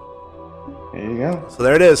adamantine. There you go. So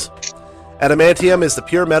there it is. Adamantium is the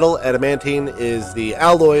pure metal. Adamantine is the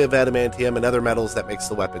alloy of adamantium and other metals that makes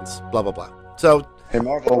the weapons. Blah, blah, blah. So, Hey,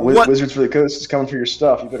 Marvel, Wizards for the Coast is coming for your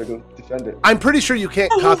stuff. You better go defend it. I'm pretty sure you can't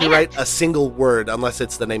copyright a single word unless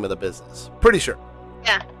it's the name of the business. Pretty sure.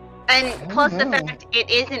 Yeah. And plus the fact it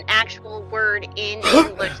is an actual word in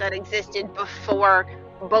English that existed before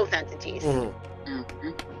both entities.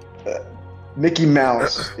 Mickey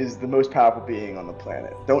Mouse is the most powerful being on the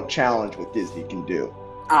planet. Don't challenge what Disney can do.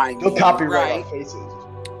 Don't copyright our faces.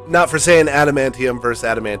 Not for saying adamantium versus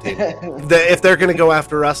adamantine. If they're going to go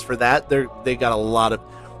after us for that, they got a lot of...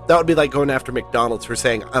 That would be like going after McDonald's for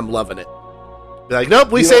saying, I'm loving it. Be like,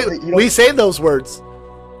 nope, we say those words.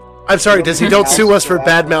 I'm sorry, Disney, don't sue us for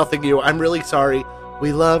bad-mouthing you. I'm really sorry.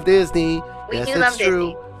 We love Disney. We do love true.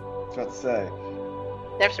 Disney. That's what to say.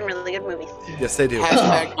 There's some really good movies. Yes, they do.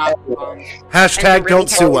 Hashtag not wrong. Hashtag don't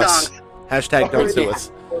sue songs. us. Hashtag don't sue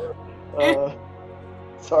us.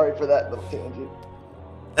 Sorry for that little tangent.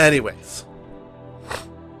 Anyways.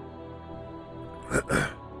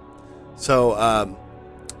 So,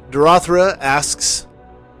 Dorothea asks,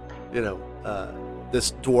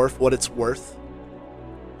 this dwarf what it's worth.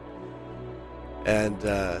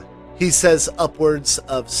 And he says upwards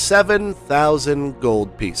of 7,000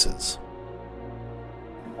 gold pieces.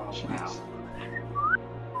 Wow.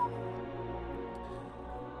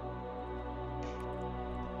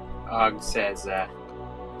 Og says,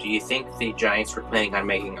 do you think the giants were planning on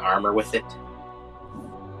making armor with it?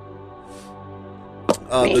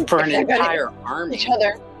 For an entire army. Each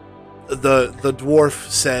other. The dwarf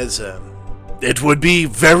says, it would be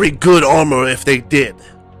very good armor if they did.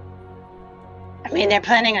 I mean, they're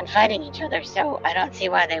planning on fighting each other, so I don't see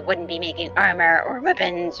why they wouldn't be making armor or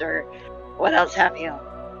weapons or what else have you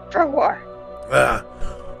for war.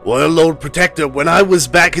 Well, Lord Protector, when I was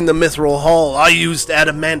back in the Mithril Hall, I used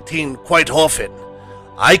adamantine quite often.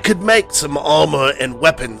 I could make some armor and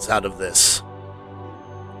weapons out of this.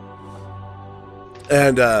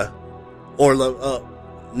 And, now,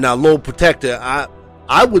 Lord Protector,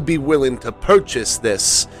 I would be willing to purchase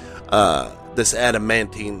this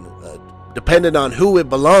adamantine, depending on who it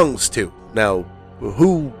belongs to. Now,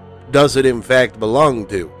 who does it in fact belong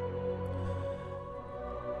to?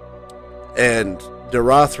 And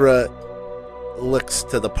Dorothea looks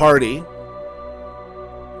to the party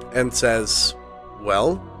and says,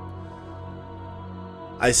 well,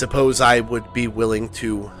 I suppose I would be willing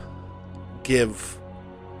to give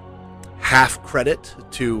half credit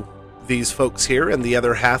to these folks here, and the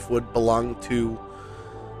other half would belong to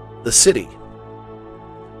the city.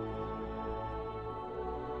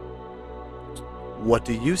 What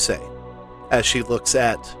do you say? As she looks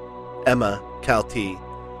at Emma, Kalti,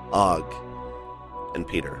 Og, and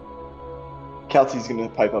Peter. Kalti's going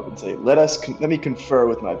to pipe up and say, let me confer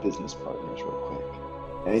with my business partners real quick.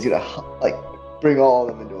 And he's going to bring all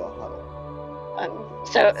of them into a huddle.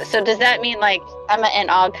 So does that mean Emma and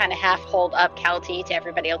Og kind of half hold up Kalti to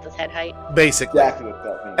everybody else's head height? Basically. Exactly what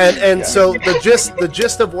that means. And so the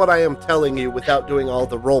gist of what I am telling you, without doing all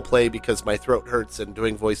the role play because my throat hurts and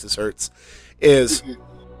doing voices hurts, is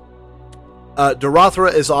Dorothea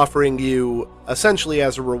is offering you, essentially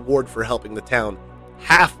as a reward for helping the town,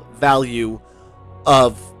 half value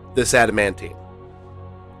of this adamantine.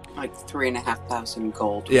 Like 3,500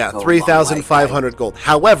 gold. Yeah, 3,500 gold.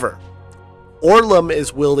 However, Orlum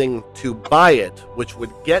is willing to buy it, which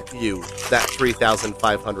would get you that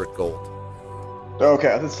 3,500 gold. Okay,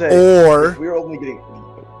 I was going to say, Or we're only getting...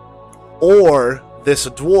 Or this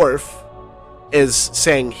dwarf is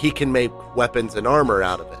saying he can make weapons and armor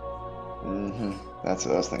out of it. Mm-hmm. That's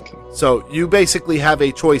what I was thinking. So you basically have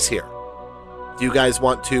a choice here. Do you guys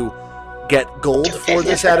want to get gold for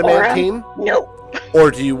this adamantine? Nope.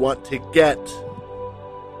 Or do you want to get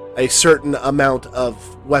a certain amount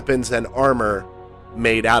of weapons and armor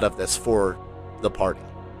made out of this for the party?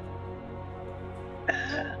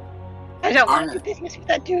 I don't want to do business with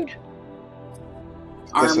that dude.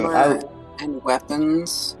 Listen, Armor and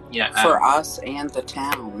weapons Yeah, for us and the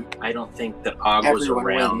town. I don't think that Og was Everyone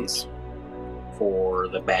around wins. for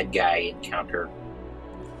the bad guy encounter.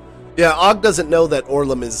 Yeah, Og doesn't know that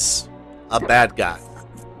Orlum is a bad guy.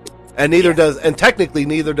 And technically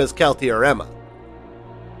neither does Kelty or Emma.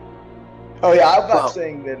 Oh yeah, I'm not Well-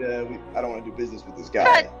 saying that I don't want to do business with this guy.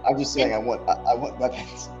 But- I'm just saying I want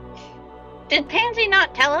weapons. Did Pansy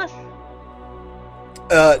not tell us?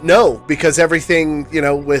 No, because everything,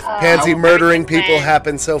 with Pansy Oh, murdering everything people went-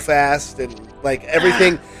 happened so fast, and like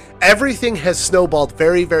everything has snowballed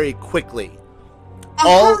very, very quickly.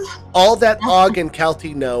 All that Og and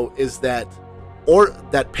Kelty know is that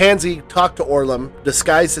Pansy talked to Orlum,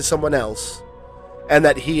 disguised as someone else, and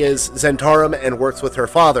that he is Zentarum and works with her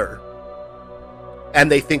father.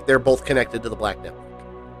 And they think they're both connected to the Black Network.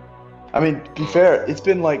 I mean, to be fair, it's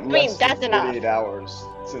been like mean, less that's than enough. 48 hours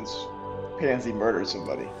since Pansy murdered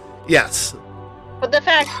somebody. Yes. But the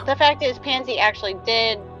fact is, Pansy actually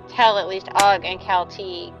did tell at least Og and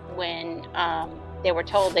Kelty when they were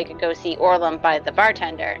told they could go see Orlum by the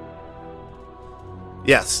bartender.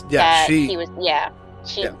 Yes. Yeah. That She. he was.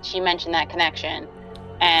 She mentioned that connection,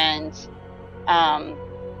 and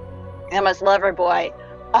Emma's lover boy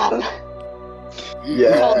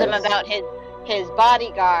Yeah. told him about his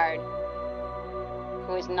bodyguard,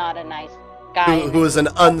 who is not a nice guy, Who is an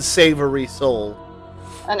unsavory soul.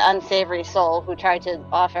 an unsavory soul who tried to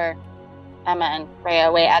offer Emma and Rhea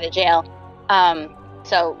a way out of jail.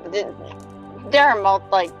 So there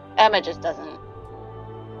are Emma just doesn't,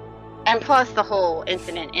 and plus the whole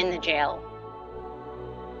incident in the jail.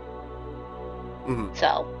 Mhm.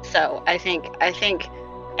 So I think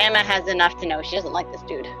Emma has enough to know she doesn't like this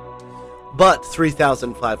dude. But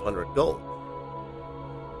 3,500 gold.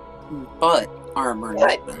 But armor and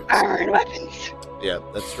But weapons. armor and weapons. Yeah,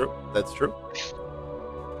 that's true. That's true.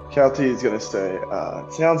 Kelty is gonna say,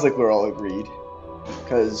 it sounds like we're all agreed.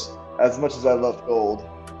 Because as much as I love gold,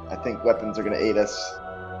 I think weapons are gonna aid us.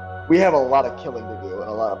 We have a lot of killing to do and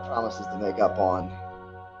a lot of promises to make up on.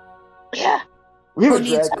 Yeah. We have Who a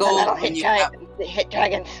needs dragon. gold? That'll when hit, you hit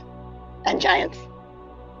dragons and giants.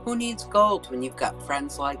 Who needs gold when you've got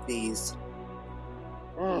friends like these?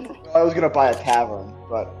 Mm. I was gonna buy a tavern,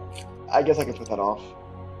 but I guess I can put that off.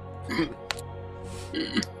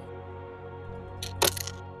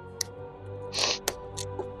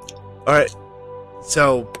 All right.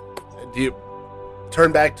 So, do you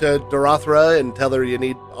turn back to Dorothea and tell her you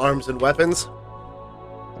need arms and weapons?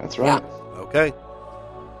 That's right. Okay.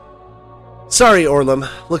 Sorry, Orlum.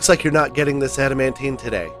 Looks like you're not getting this adamantine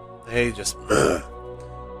today. Hey, just...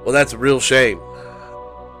 Well, that's a real shame.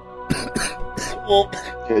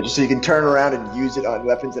 Yeah, just so you can turn around and use it on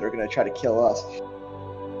weapons that are gonna try to kill us.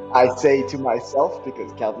 I say to myself,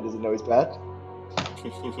 because Calvin doesn't know he's bad.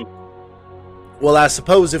 Well, I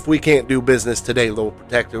suppose if we can't do business today, Lord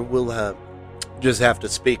Protector, we'll just have to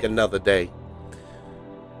speak another day.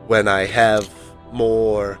 When I have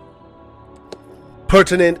more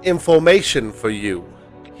pertinent information for you,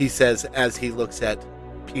 he says as he looks at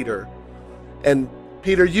Peter. And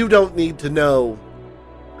Peter, you don't need to know,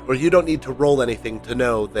 or you don't need to roll anything to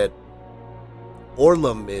know that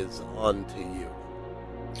Orlum is on to you.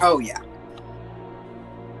 Oh, yeah.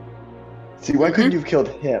 See, why couldn't you have killed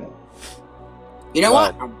him? You know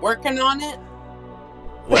Well- what? I'm working on it.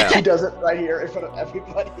 Well, He does it right here in front of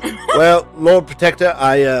everybody. well, Lord Protector,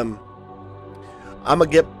 I'm gonna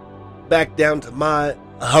get back down to my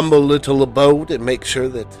humble little abode and make sure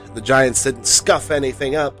that the giants didn't scuff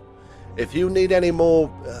anything up. If you need any more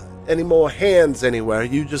hands anywhere,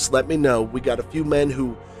 you just let me know. We got a few men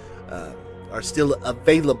who are still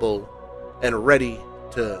available and ready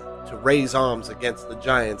to raise arms against the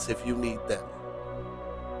giants if you need them.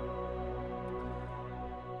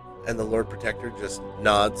 And the Lord Protector just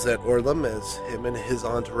nods at Orlum as him and his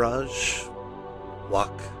entourage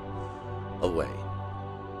walk away.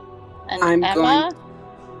 And I'm Emma?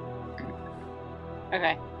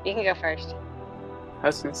 Okay, you can go first. I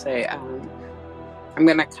was gonna say, I'm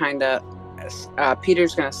gonna kind of,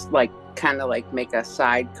 Peter's gonna kind of make a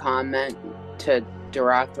side comment to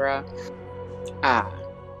Dorothea.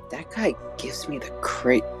 That guy gives me the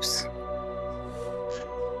creeps.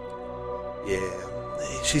 Yeah.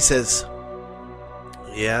 She says,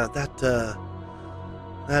 yeah, that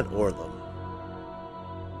Orlum.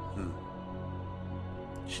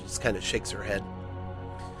 she just kind of shakes her head.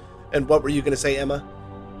 And what were you going to say, Emma?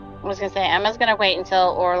 I was going to say, Emma's going to wait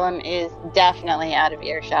until Orlum is definitely out of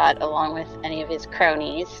earshot, along with any of his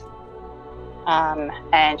cronies.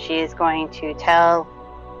 And she is going to tell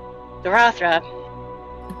Dorothra,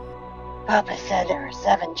 Papa said there were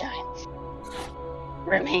 7 giants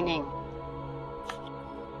remaining.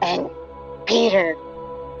 And Peter,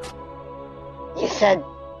 you said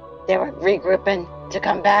they were regrouping to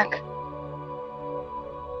come back?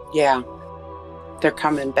 Yeah. They're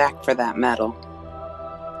coming back for that medal.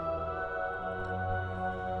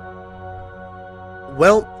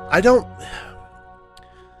 Well, I don't...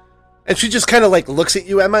 And she just kind of like looks at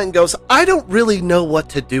you, Emma, and goes, I don't really know what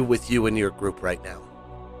to do with you and your group right now.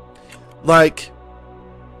 Like,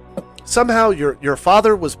 somehow your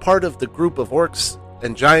father was part of the group of orcs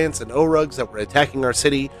and giants and orugs that were attacking our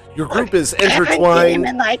city. Your group is intertwined.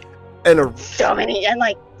 In like so many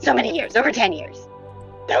years, over 10 years.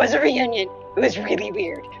 That was a reunion. It was really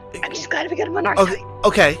weird. I'm just glad we got him on our side.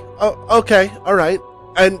 Okay, all right.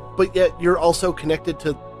 But yet you're also connected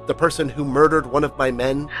to the person who murdered one of my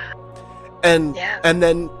men, and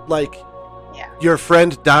then your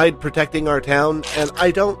friend died protecting our town, and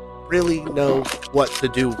I don't really know what to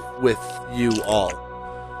do with you all.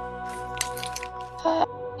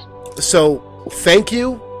 So thank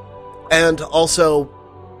you, and also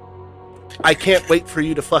I can't wait for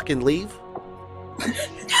you to fucking leave.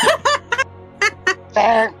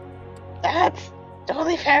 Fair. That's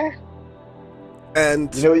totally fair.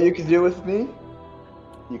 And you know what you can do with me?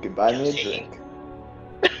 You can buy me a drink.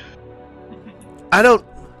 I don't.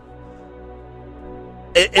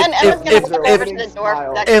 Emma's gonna look over to the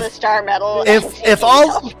dwarf next to the star medal. If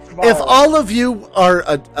all of you are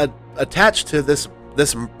attached to this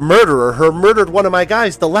murderer, who murdered one of my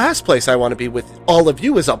guys, the last place I want to be with all of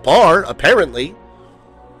you is a bar, apparently.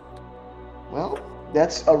 Well,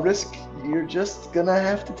 that's a risk you're just gonna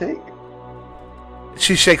have to take.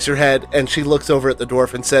 She shakes her head and she looks over at the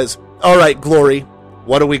dwarf and says, all right, Glory,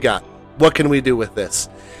 what do we got? What can we do with this?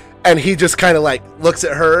 And he just kind of like looks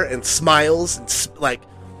at her and smiles and like,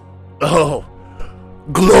 oh,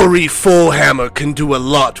 Glory Fullhammer can do a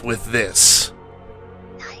lot with this.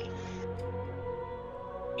 Nice.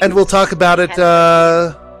 And we'll talk about it.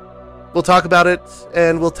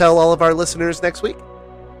 And we'll tell all of our listeners next week.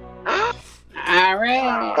 All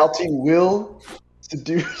right. Alti will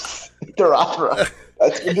seduce Dorothra.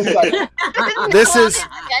 That's been decided.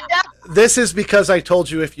 This is because I told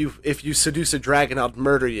you if you seduce a dragon, I'll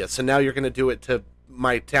murder you. So now you're going to do it to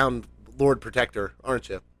my town Lord Protector, aren't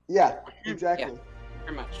you? Yeah, exactly. Yeah,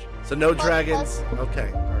 very much. So no dragons.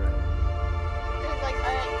 Okay, all right.